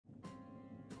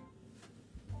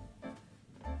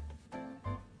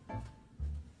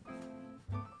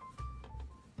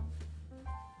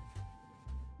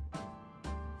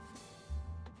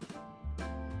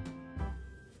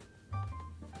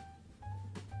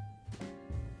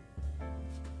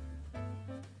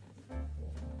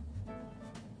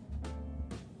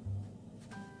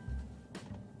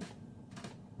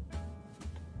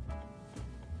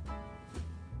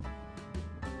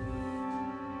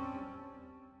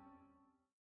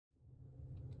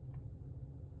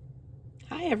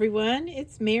Hi everyone,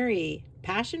 it's Mary,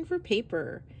 Passion for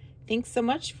Paper. Thanks so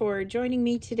much for joining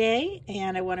me today,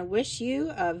 and I want to wish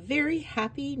you a very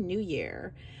happy new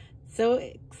year. So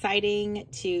exciting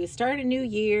to start a new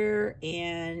year,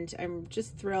 and I'm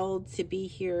just thrilled to be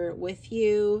here with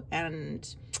you and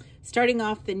starting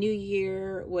off the new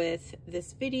year with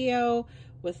this video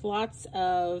with lots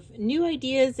of new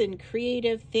ideas and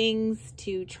creative things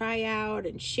to try out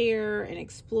and share and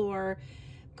explore.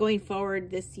 Going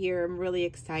forward this year, I'm really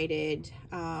excited.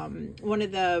 One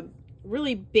of the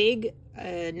really big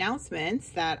announcements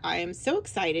that I am so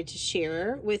excited to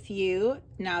share with you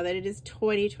now that it is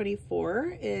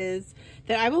 2024 is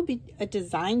that I will be a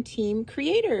design team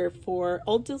creator for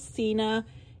Odulcina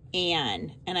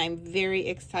Ann, and I'm very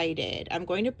excited. I'm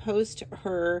going to post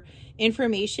her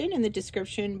information in the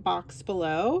description box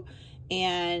below,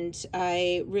 and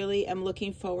I really am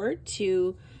looking forward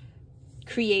to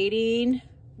creating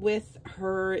with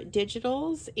her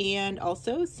digitals and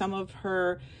also some of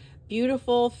her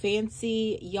beautiful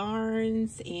fancy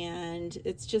yarns, and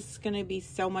it's just going to be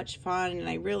so much fun, and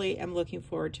I really am looking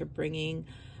forward to bringing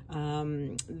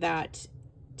that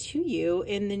to you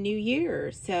in the new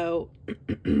year. So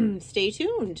stay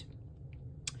tuned.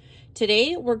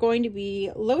 Today we're going to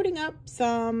be loading up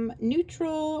some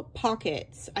neutral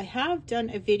pockets. I have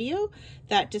done a video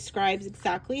that describes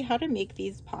exactly how to make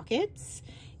these pockets,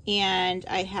 and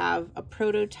I have a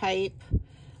prototype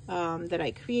that I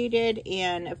created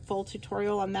and a full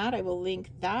tutorial on that. I will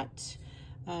link that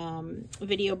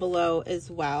video below as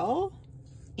well.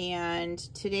 And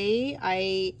today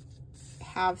I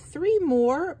have 3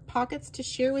 more pockets to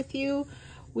share with you.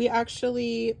 We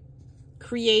actually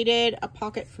created a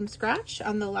pocket from scratch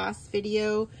on the last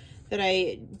video that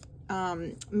I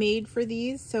made for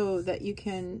these so that you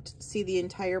can see the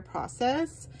entire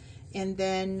process. And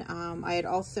then I had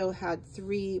also had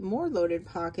 3 more loaded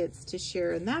pockets to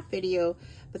share in that video,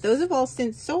 but those have all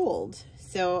since sold.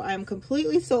 So I'm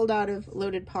completely sold out of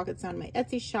loaded pockets on my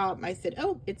Etsy shop. I said,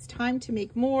 oh, it's time to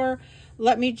make more.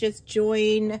 Let me just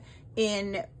join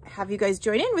in, have you guys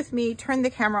join in with me, turn the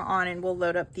camera on, and we'll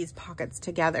load up these pockets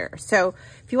together. So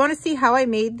if you want to see how I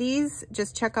made these,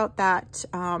 just check out that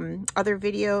other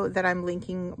video that I'm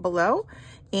linking below,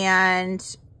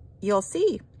 and you'll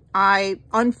see. I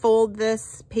unfold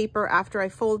this paper after I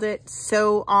fold it,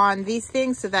 sew on these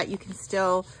things so that you can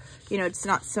still, you know, it's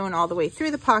not sewn all the way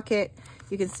through the pocket.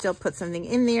 You can still put something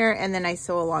in there, and then I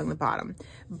sew along the bottom.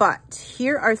 But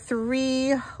here are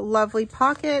 3 lovely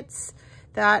pockets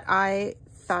that I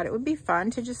thought it would be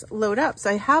fun to just load up. So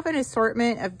I have an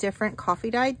assortment of different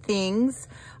coffee dyed things.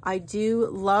 I do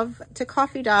love to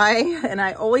coffee dye, and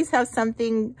I always have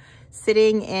something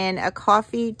sitting in a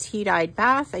coffee tea dyed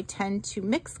bath. I tend to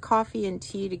mix coffee and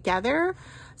tea together.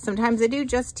 Sometimes I do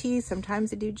just tea,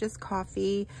 sometimes I do just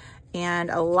coffee, and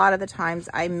a lot of the times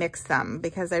I mix them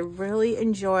because I really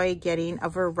enjoy getting a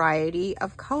variety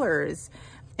of colors.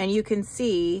 And you can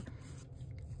see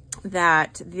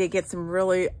that they get some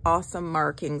really awesome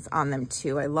markings on them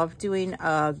too. I love doing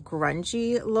a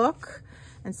grungy look,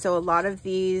 and so a lot of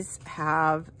these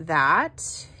have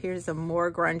that. Here's a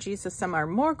more grungy. So some are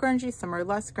more grungy, some are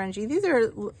less grungy. These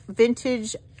are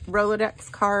vintage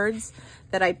Rolodex cards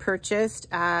that I purchased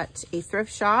at a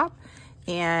thrift shop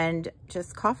and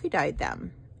just coffee dyed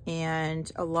them.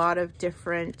 And a lot of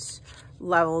different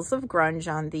levels of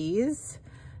grunge on these.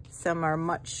 Some are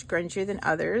much grungier than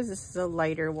others. This is a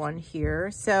lighter one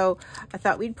here. So I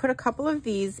thought we'd put a couple of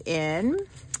these in.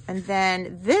 And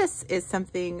then this is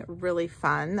something really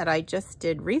fun that I just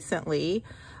did recently.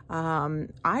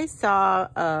 I saw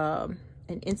an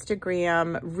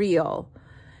Instagram reel,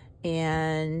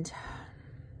 and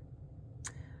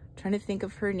I'm trying to think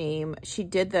of her name. She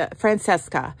did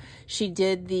Francesca. She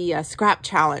did the scrap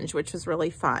challenge, which was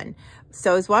really fun.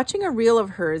 So I was watching a reel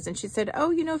of hers, and she said, oh,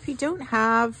 you know, if you don't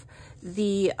have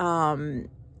the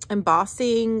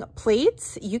embossing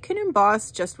plates, you can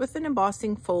emboss just with an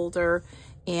embossing folder.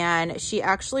 And she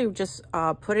actually just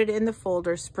put it in the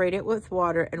folder, sprayed it with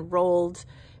water, and rolled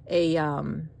a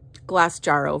glass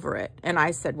jar over it. And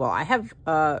I said, well, I have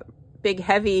a big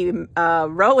heavy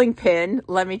rolling pin.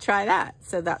 Let me try that.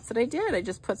 So that's what I did. I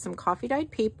just put some coffee dyed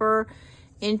paper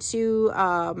into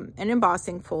an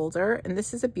embossing folder. And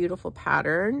this is a beautiful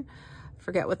pattern. I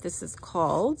forget what this is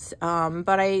called.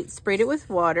 But I sprayed it with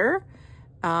water,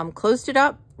 closed it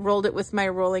up, rolled it with my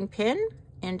rolling pin,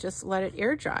 and just let it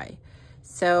air dry.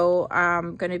 So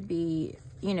I'm going to be,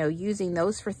 you know, using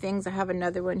those for things. I have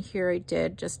another one here. I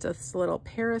did just this little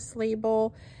Paris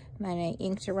label, and then I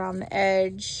inked around the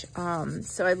edge.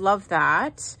 So I love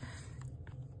that.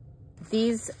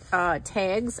 These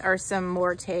tags are some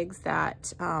more tags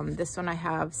that this one I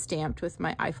have stamped with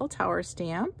my Eiffel Tower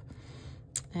stamp.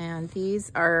 And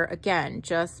these are, again,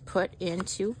 just put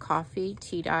into coffee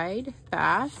tea-dyed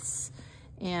baths.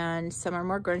 And some are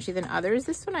more grungy than others.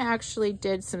 This one I actually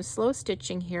did some slow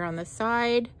stitching here on the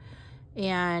side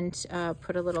and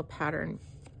put a little pattern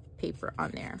paper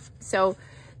on there. So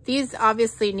these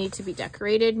obviously need to be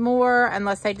decorated more,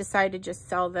 unless I decide to just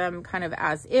sell them kind of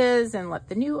as is and let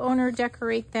the new owner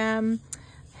decorate them.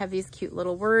 I have these cute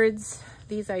little words.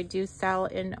 These I do sell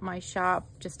in my shop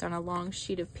just on a long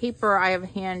sheet of paper. I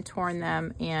have hand torn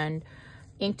them and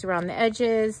inked around the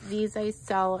edges. These I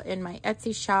sell in my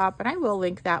Etsy shop, and I will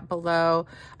link that below.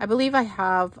 I believe I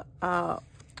have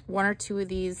one or two of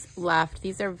these left.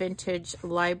 These are vintage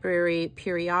library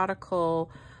periodical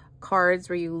cards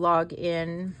where you log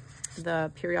in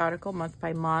the periodical month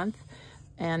by month.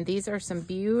 And these are some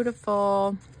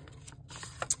beautiful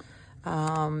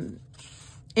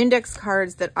index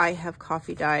cards that I have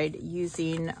coffee dyed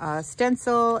using a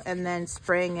stencil and then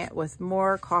spraying it with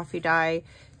more coffee dye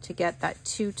to get that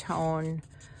two-tone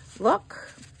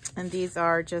look. And these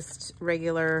are just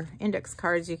regular index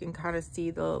cards. You can kind of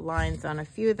see the lines on a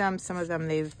few of them. Some of them,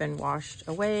 they've been washed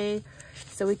away.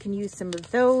 So we can use some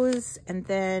of those. And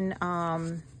then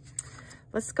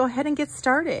let's go ahead and get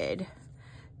started.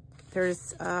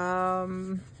 There's,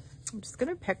 I'm just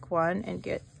gonna pick one and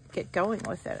get going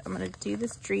with it. I'm gonna do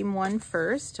this dream one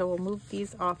first. So we'll move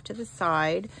these off to the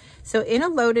side. So in a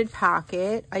loaded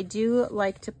packet, I do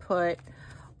like to put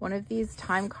one of these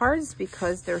time cards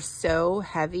because they're so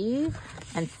heavy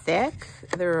and thick.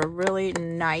 They're a really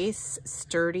nice,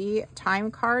 sturdy time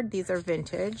card. These are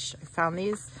vintage. I found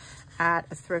these at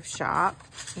a thrift shop.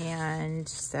 And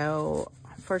so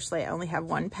unfortunately I only have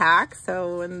one pack.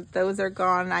 So when those are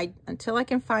gone, until I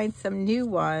can find some new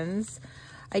ones.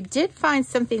 I did find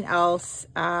something else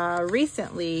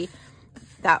recently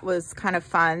that was kind of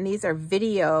fun. These are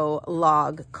video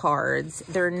log cards.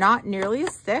 They're not nearly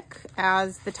as thick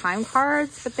as the time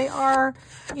cards, but they are,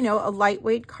 you know, a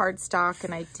lightweight cardstock,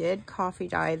 and I did coffee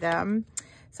dye them.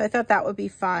 So I thought that would be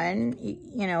fun,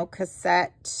 you know,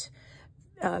 cassette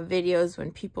videos when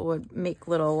people would make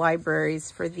little libraries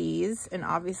for these. And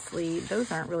obviously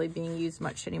those aren't really being used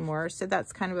much anymore. So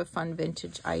that's kind of a fun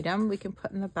vintage item we can put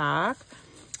in the back.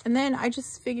 And then I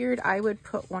just figured I would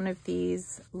put one of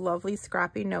these lovely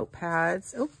scrappy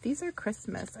notepads. Oh, these are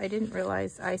Christmas. I didn't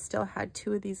realize I still had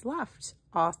two of these left.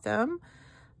 Awesome.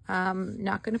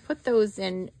 Not going to put those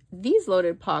in these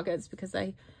loaded pockets because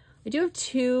I do have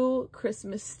two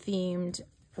Christmas themed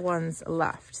ones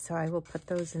left. So I will put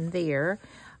those in there.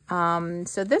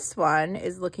 So this one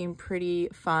is looking pretty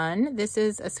fun. This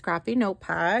is a scrappy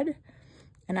notepad,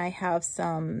 and I have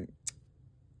some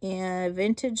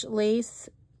vintage lace,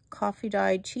 coffee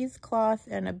dyed cheesecloth,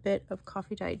 and a bit of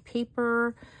coffee dyed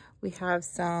paper. We have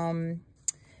some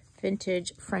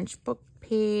vintage French book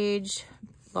page,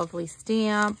 lovely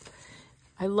stamp.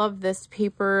 I love this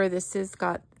paper. This has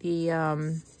got the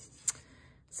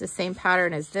it's the same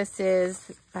pattern as this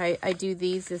is. I do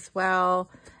these as well,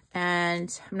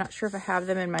 and I'm not sure if I have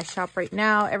them in my shop right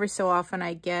now. Every so often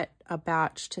I get a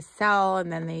batch to sell,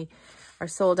 and then they are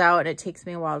sold out, and it takes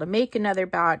me a while to make another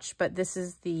batch. But this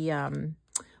is the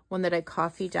one that I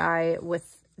coffee dye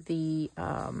with the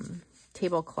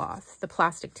tablecloth, the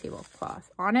plastic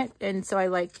tablecloth on it. And so I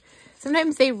like,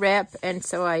 sometimes they rip, and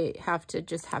so I have to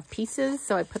just have pieces.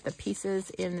 So I put the pieces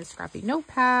in the scrappy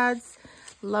notepads.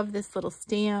 Love this little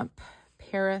stamp,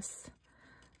 Paris.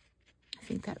 I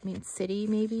think that means city,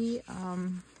 maybe.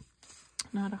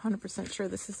 Not 100% sure.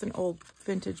 This is an old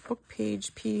vintage book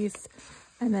page piece.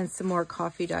 And then some more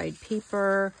coffee dyed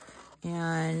paper.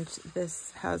 And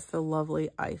this has the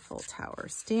lovely Eiffel Tower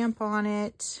stamp on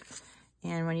it.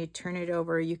 And when you turn it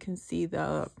over, you can see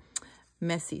the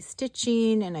messy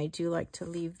stitching. And I do like to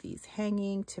leave these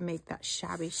hanging to make that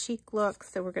shabby chic look.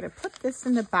 So we're going to put this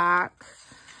in the back,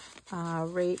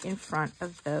 right in front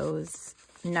of those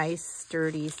nice,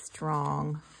 sturdy,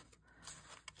 strong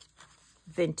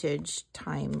vintage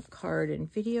time card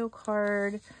and video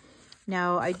card.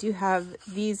 Now, I do have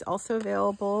these also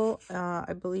available,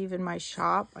 I believe, in my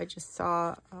shop. I just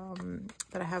saw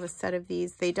that I have a set of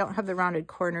these. They don't have the rounded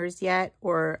corners yet,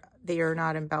 or they are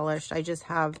not embellished. I just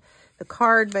have the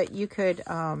card, but you could,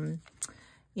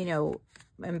 you know,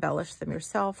 embellish them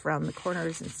yourself, round the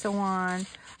corners and so on.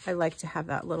 I like to have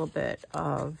that little bit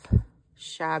of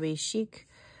shabby chic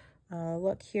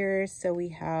look here. So we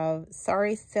have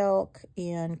sari silk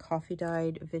and coffee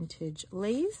dyed vintage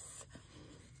lace.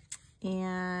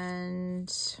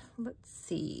 And let's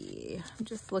see, I'm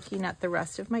just looking at the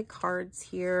rest of my cards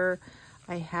here.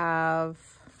 I have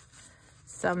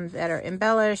some that are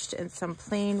embellished and some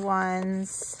plain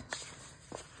ones.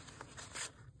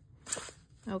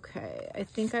 Okay, I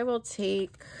think I will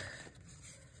take,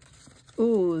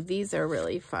 ooh, these are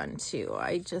really fun too.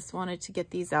 I just wanted to get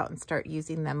these out and start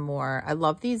using them more. I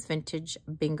love these vintage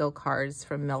bingo cards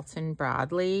from Milton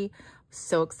Bradley.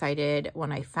 So excited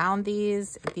when I found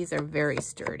these. These are very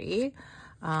sturdy.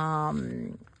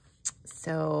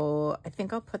 So I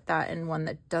think I'll put that in one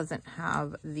that doesn't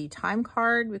have the time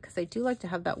card, because I do like to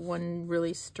have that one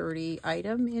really sturdy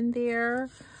item in there.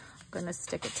 I'm gonna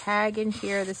stick a tag in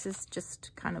here. This is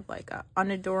just kind of like a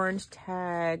unadorned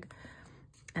tag.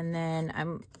 And then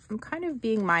I'm kind of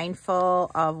being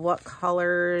mindful of what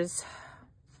colors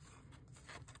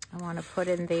I want to put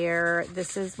in there.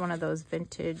 This is one of those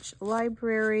vintage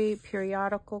library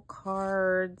periodical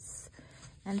cards.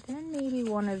 And then maybe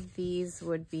one of these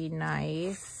would be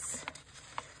nice.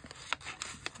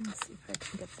 Let's see if I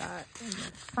can get that in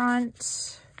the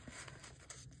front.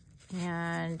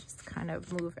 And just kind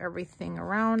of move everything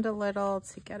around a little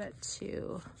to get it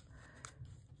to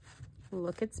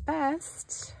look its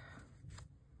best.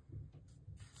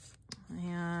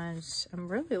 And I'm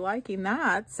really liking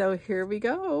that. So here we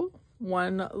go.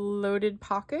 One loaded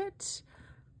pocket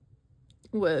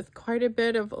with quite a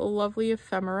bit of lovely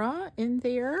ephemera in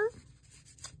there.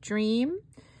 Dream.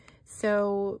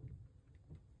 So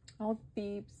I'll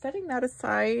be setting that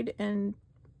aside and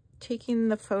taking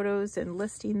the photos and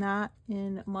listing that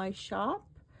in my shop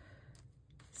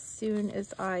as soon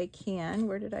as I can.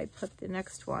 Where did I put the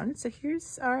next one? So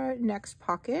here's our next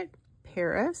pocket,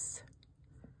 Paris.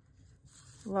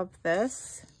 Love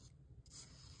this.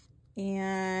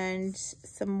 And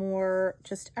some more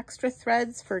just extra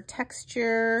threads for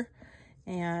texture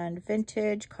and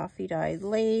vintage coffee dyed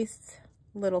lace,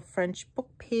 little French book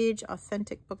page,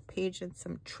 authentic book page, and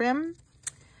some trim.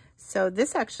 So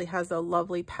this actually has a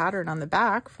lovely pattern on the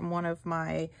back from one of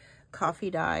my coffee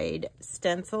dyed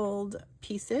stenciled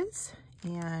pieces.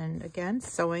 And again,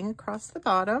 sewing across the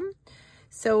bottom.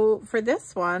 So for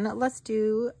this one, let's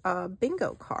do a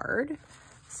bingo card.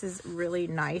 This is really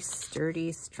nice,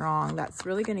 sturdy, strong. That's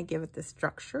really going to give it the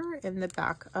structure in the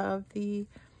back of the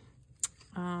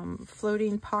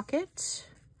floating pocket.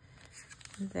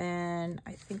 Then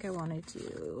I think I want to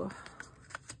do,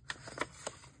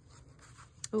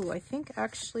 oh, I think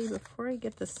actually before I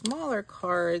get the smaller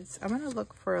cards, I'm going to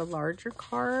look for a larger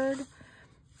card.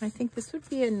 I think this would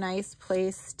be a nice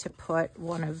place to put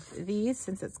one of these,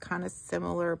 since it's kind of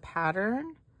similar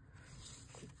pattern.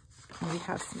 And we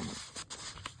have some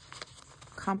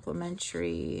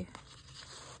complementary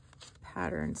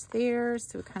patterns there,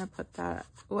 so we kind of put that.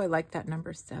 Oh, I like that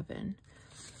number 7.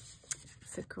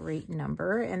 It's a great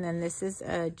number. And then this is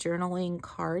a journaling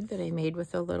card that I made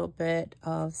with a little bit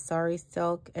of sari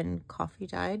silk and coffee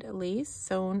dyed lace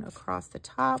sewn across the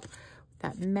top,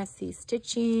 that messy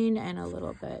stitching and a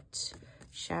little bit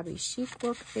shabby chic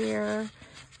look there.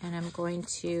 And I'm going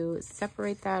to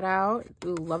separate that out.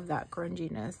 Ooh, love that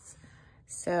grunginess.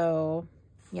 So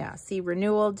yeah, see,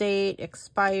 renewal date,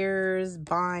 expires,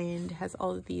 bind, has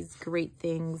all of these great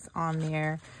things on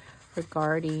there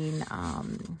regarding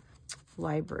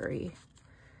library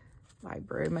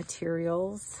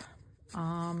materials.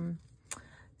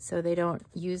 So they don't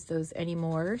use those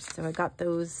anymore. So I got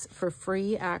those for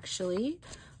free, actually.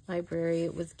 Library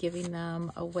was giving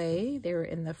them away. They were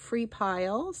in the free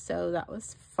pile, so that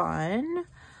was fun.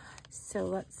 So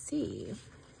let's see.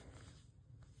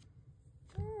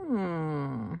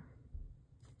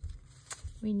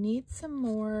 We need some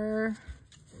more.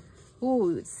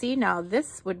 Ooh, see, now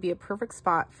this would be a perfect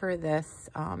spot for this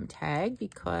tag,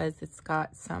 because it's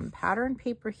got some pattern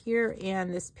paper here,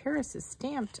 and this Paris is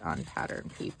stamped on pattern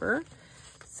paper.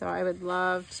 So I would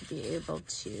love to be able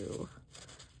to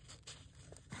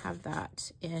have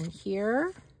that in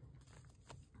here.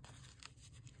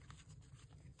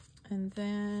 And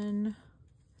then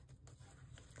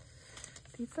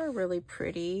these are really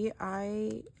pretty.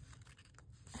 I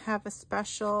have a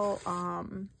special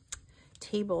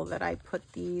table that I put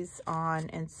these on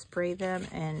and spray them,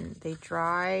 and they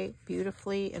dry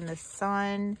beautifully in the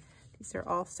sun. These are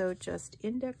also just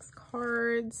index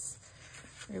cards.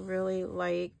 I really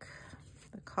like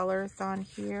the colors on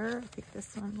here. I think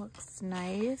this one looks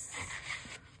nice.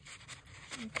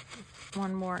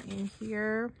 One more in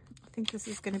here. I think this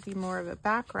is going to be more of a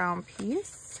background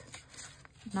piece,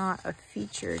 not a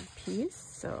featured piece.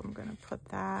 So I'm going to put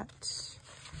that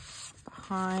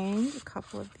behind a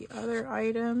couple of the other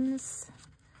items.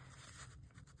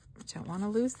 I don't want to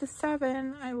lose the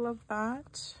 7. I love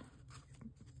that.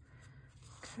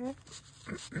 Okay.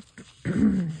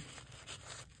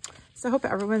 So I hope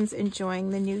everyone's enjoying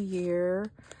the new year.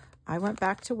 I went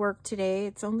back to work today.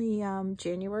 It's only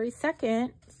January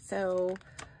 2nd, so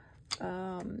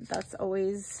that's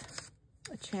always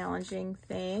a challenging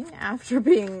thing after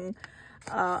being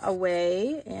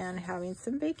away and having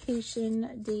some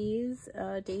vacation days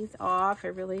off. I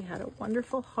really had a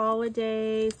wonderful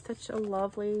holiday, such a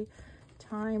lovely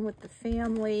time with the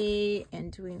family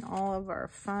and doing all of our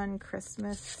fun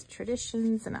Christmas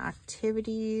traditions and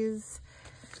activities.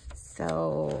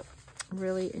 So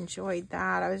really enjoyed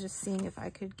that. I was just seeing if I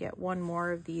could get one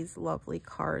more of these lovely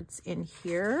cards in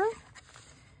here.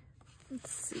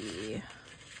 Let's see.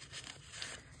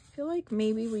 I feel like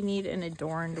maybe we need an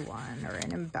adorned one or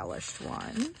an embellished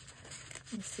one.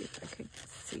 Let's see if I could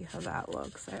see how that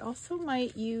looks. I also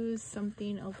might use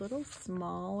something a little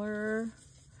smaller.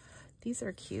 These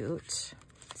are cute.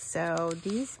 So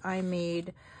these I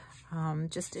made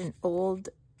just in old,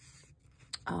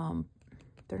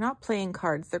 they're not playing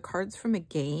cards, they're cards from a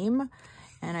game,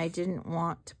 and I didn't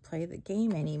want to play the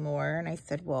game anymore. And I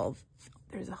said, well,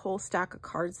 there's a whole stack of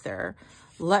cards there.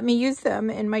 Let me use them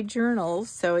in my journals.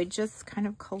 So I just kind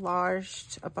of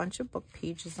collaged a bunch of book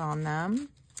pages on them.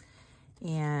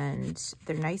 And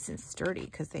they're nice and sturdy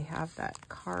because they have that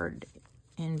card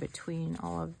in between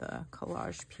all of the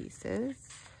collage pieces.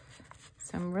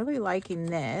 So I'm really liking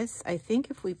this. I think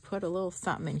if we put a little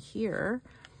something in here,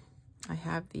 I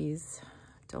have these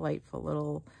delightful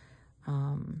little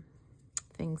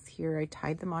things here. I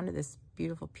tied them onto this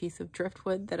beautiful piece of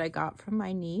driftwood that I got from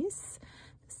my niece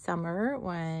this summer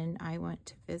when I went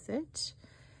to visit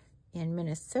in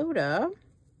Minnesota.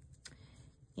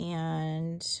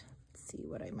 And let's see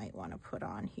what I might want to put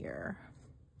on here.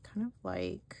 Kind of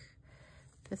like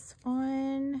this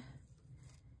one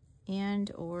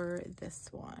and or this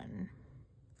one.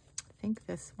 I think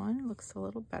this one looks a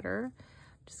little better.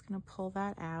 I'm just going to pull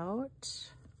that out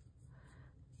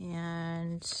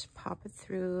and pop it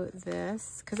through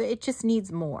this because it just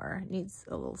needs more. It needs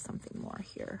a little something more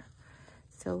here.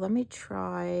 So let me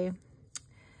try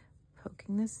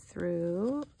poking this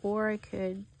through, or I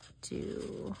could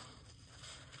do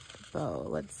the bow.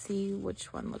 Let's see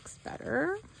which one looks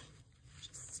better.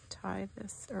 Just tie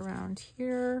this around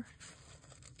here.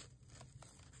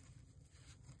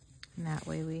 And that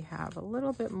way we have a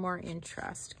little bit more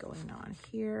interest going on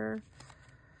here.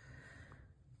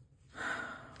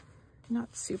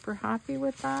 Not super happy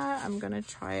with that. I'm gonna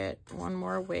try it one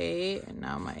more way, and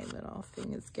now my little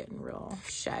thing is getting real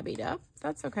shabbied up.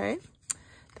 That's okay.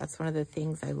 That's one of the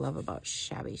things I love about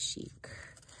shabby chic.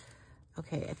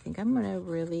 Okay, I think I'm gonna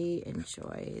really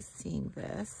enjoy seeing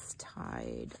this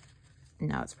tied.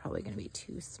 Now it's probably gonna be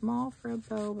too small for a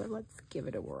bow, but let's give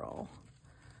it a whirl.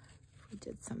 If we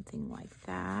did something like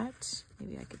that,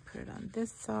 maybe I could put it on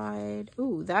this side.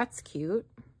 Ooh, that's cute.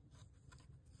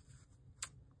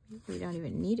 We don't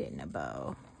even need it in a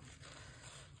bow.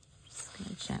 Just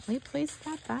gonna gently place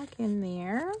that back in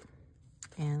there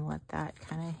and let that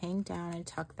kind of hang down and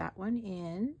tuck that one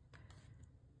in.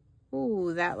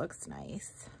 Ooh, that looks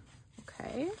nice.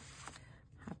 Okay,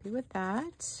 happy with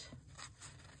that.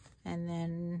 And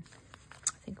then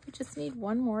I think we just need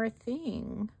one more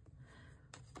thing.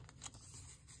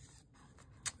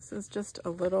 This is just a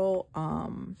little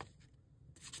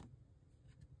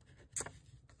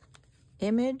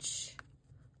image,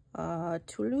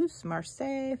 Toulouse,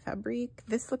 Marseille, Fabrique.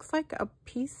 This looks like a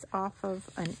piece off of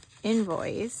an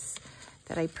invoice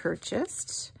that I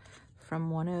purchased from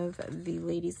one of the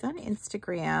ladies on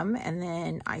Instagram, and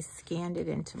then I scanned it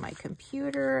into my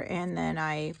computer, and then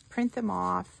I print them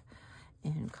off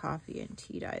and coffee and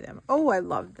tea dye them. Oh, I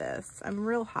love this. I'm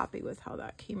real happy with how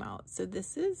that came out. So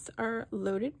this is our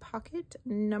loaded pocket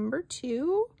number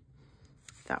 2.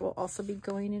 That will also be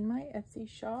going in my Etsy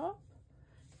shop.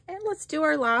 And let's do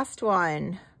our last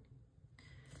one.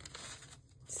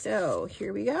 So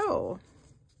here we go.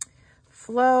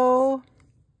 Flow.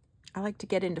 I like to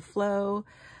get into flow.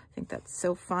 I think that's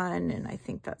so fun, and I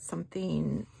think that's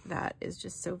something that is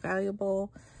just so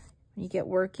valuable when you get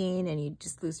working and you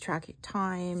just lose track of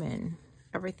time and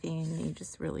everything, and you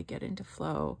just really get into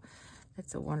flow.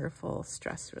 It's a wonderful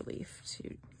stress relief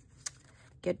to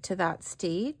get to that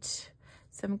state.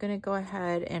 So I'm going to go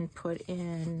ahead and put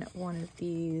in one of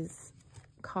these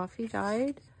coffee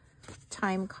dyed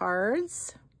time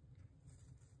cards.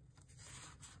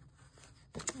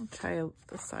 I'll try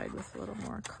the side with a little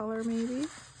more color maybe.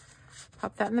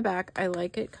 Pop that in the back. I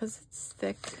like it because it's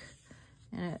thick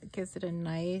and it gives it a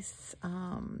nice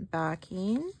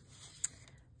backing.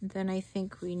 Then I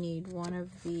think we need one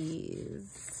of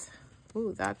these.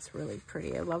 Ooh, that's really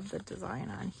pretty. I love the design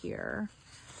on here.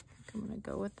 I'm going to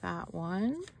go with that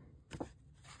one.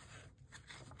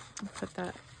 I'll put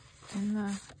that in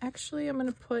the, actually I'm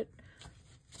going to put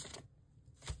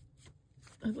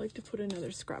I'd like to put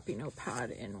another scrappy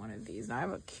notepad in one of these. I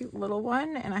have a cute little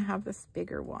one and I have this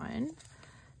bigger one.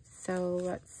 So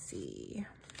let's see.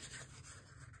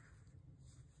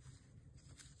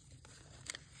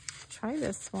 Try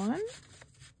this one.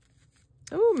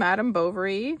 Oh, Madame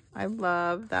Bovary. I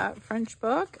love that French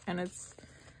book, and it's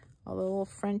all the little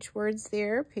French words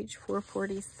there, page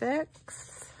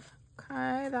 446.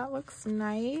 Okay, that looks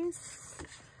nice.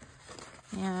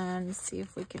 And see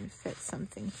if we can fit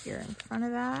something here in front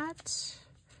of that.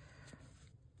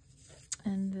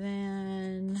 And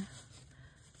then,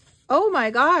 oh my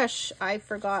gosh, I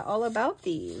forgot all about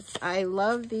these. I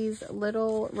love these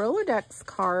little Rolodex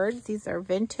cards. These are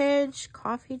vintage,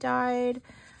 coffee dyed.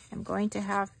 I'm going to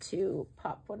have to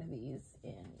pop one of these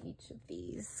in each of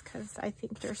these because I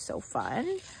think they're so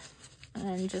fun.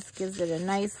 And just gives it a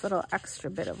nice little extra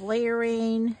bit of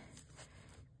layering.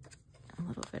 A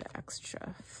little bit of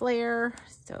extra flair.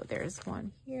 So there's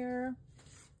one here.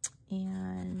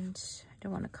 And I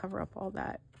don't want to cover up all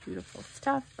that beautiful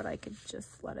stuff, but I could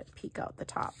just let it peek out the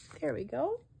top. There we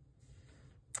go.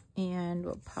 And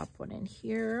we'll pop one in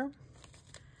here.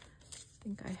 I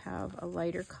think I have a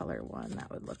lighter color one that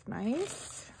would look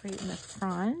nice right in the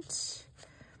front.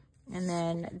 And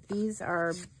then these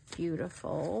are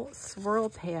beautiful swirl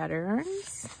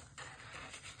patterns.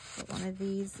 Put one of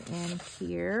these in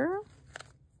here.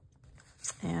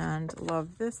 And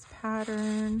love this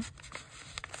pattern.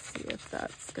 See if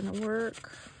that's gonna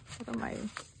work. What am I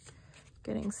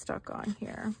getting stuck on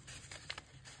here?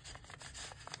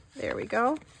 There we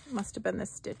go. Must have been the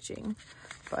stitching,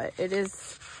 but it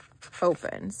is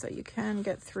open, so you can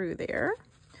get through there.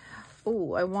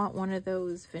 Oh, I want one of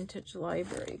those vintage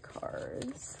library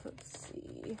cards. Let's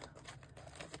see.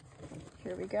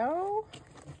 Here we go.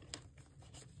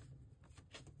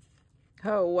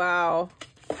 Oh, wow.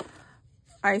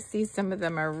 I see some of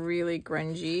them are really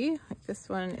grungy. Like this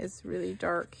one is really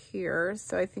dark here,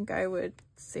 so I think I would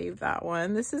save that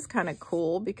one. This is kind of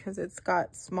cool because it's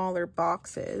got smaller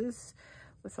boxes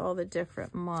with all the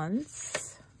different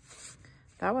months.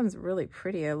 That one's really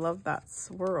pretty. I love that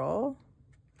swirl.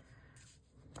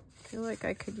 I feel like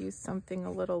I could use something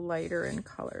a little lighter in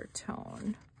color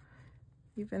tone.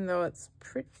 Even though it's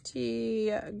pretty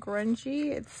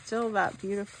grungy, it's still that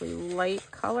beautifully light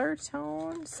color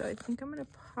tone. So I think I'm going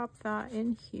to pop that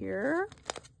in here.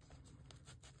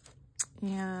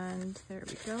 And there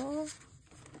we go.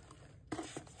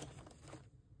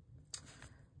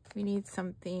 We need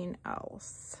something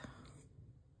else.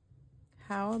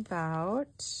 How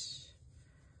about,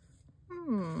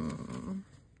 kind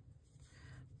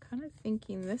of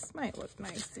thinking this might look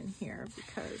nice in here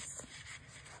because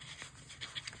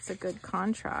it's a good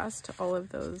contrast to all of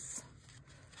those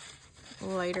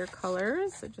lighter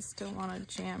colors. I just don't want to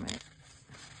jam it.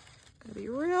 Gotta be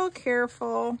real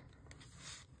careful.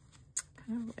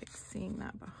 Kind of like seeing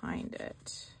that behind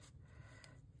it.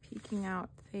 Peeking out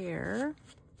there.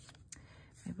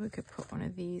 Maybe we could put one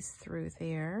of these through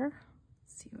there.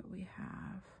 See what we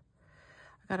have.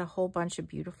 I got a whole bunch of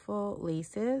beautiful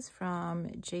laces from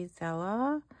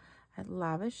Gisela at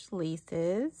Lavish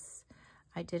Laces.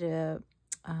 I did a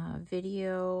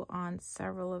video on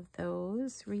several of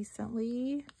those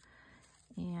recently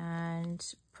and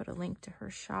put a link to her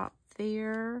shop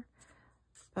there.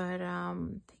 But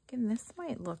thinking this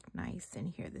might look nice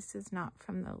in here. This is not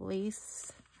from the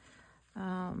lace.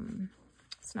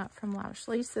 It's not from Lavish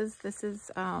Laces. This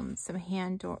is some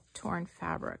hand-torn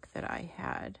fabric that I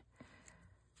had.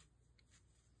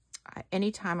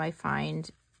 Anytime I find,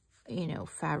 you know,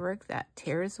 fabric that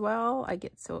tears well, I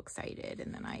get so excited,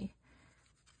 and then I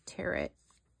tear it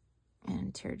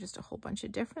and tear just a whole bunch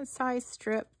of different size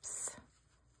strips.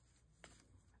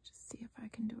 Just see if I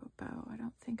can do a bow. I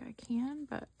don't think I can,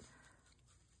 but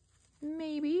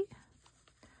maybe.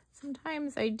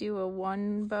 Sometimes I do a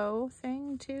one bow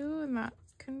thing too, and that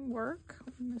can work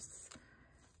in this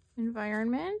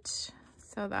environment.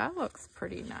 So that looks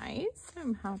pretty nice.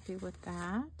 I'm happy with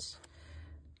that.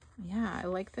 Yeah, I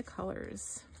like the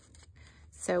colors.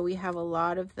 So we have a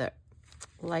lot of the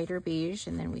lighter beige,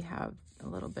 and then we have a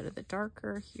little bit of the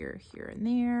darker here, here, and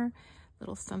there.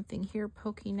 Little something here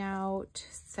poking out.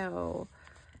 So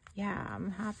yeah,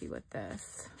 I'm happy with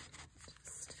this.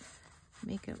 Just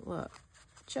make it look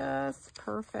just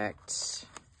perfect.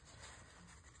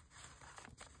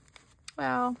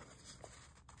 Well,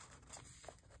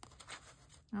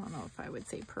 I don't know if I would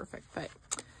say perfect, but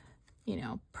you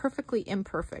know, perfectly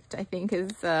imperfect, I think,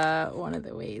 is one of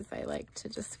the ways I like to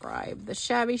describe the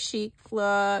shabby chic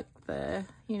look, the,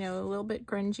 you know, a little bit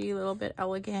grungy, a little bit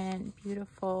elegant,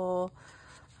 beautiful,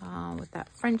 with that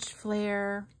French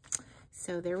flair.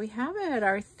 So there we have it,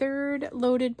 our third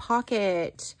loaded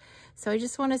pocket. So I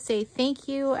just want to say thank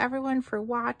you everyone for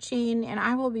watching, and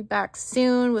I will be back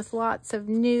soon with lots of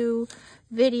new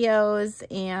videos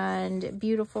and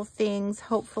beautiful things,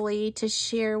 hopefully, to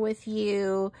share with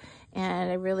you.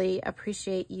 And I really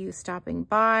appreciate you stopping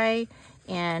by.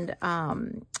 And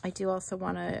I do also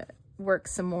want to work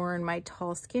some more in my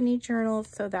tall skinny journal,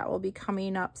 so that will be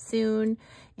coming up soon.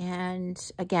 And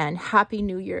again, Happy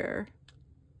New Year.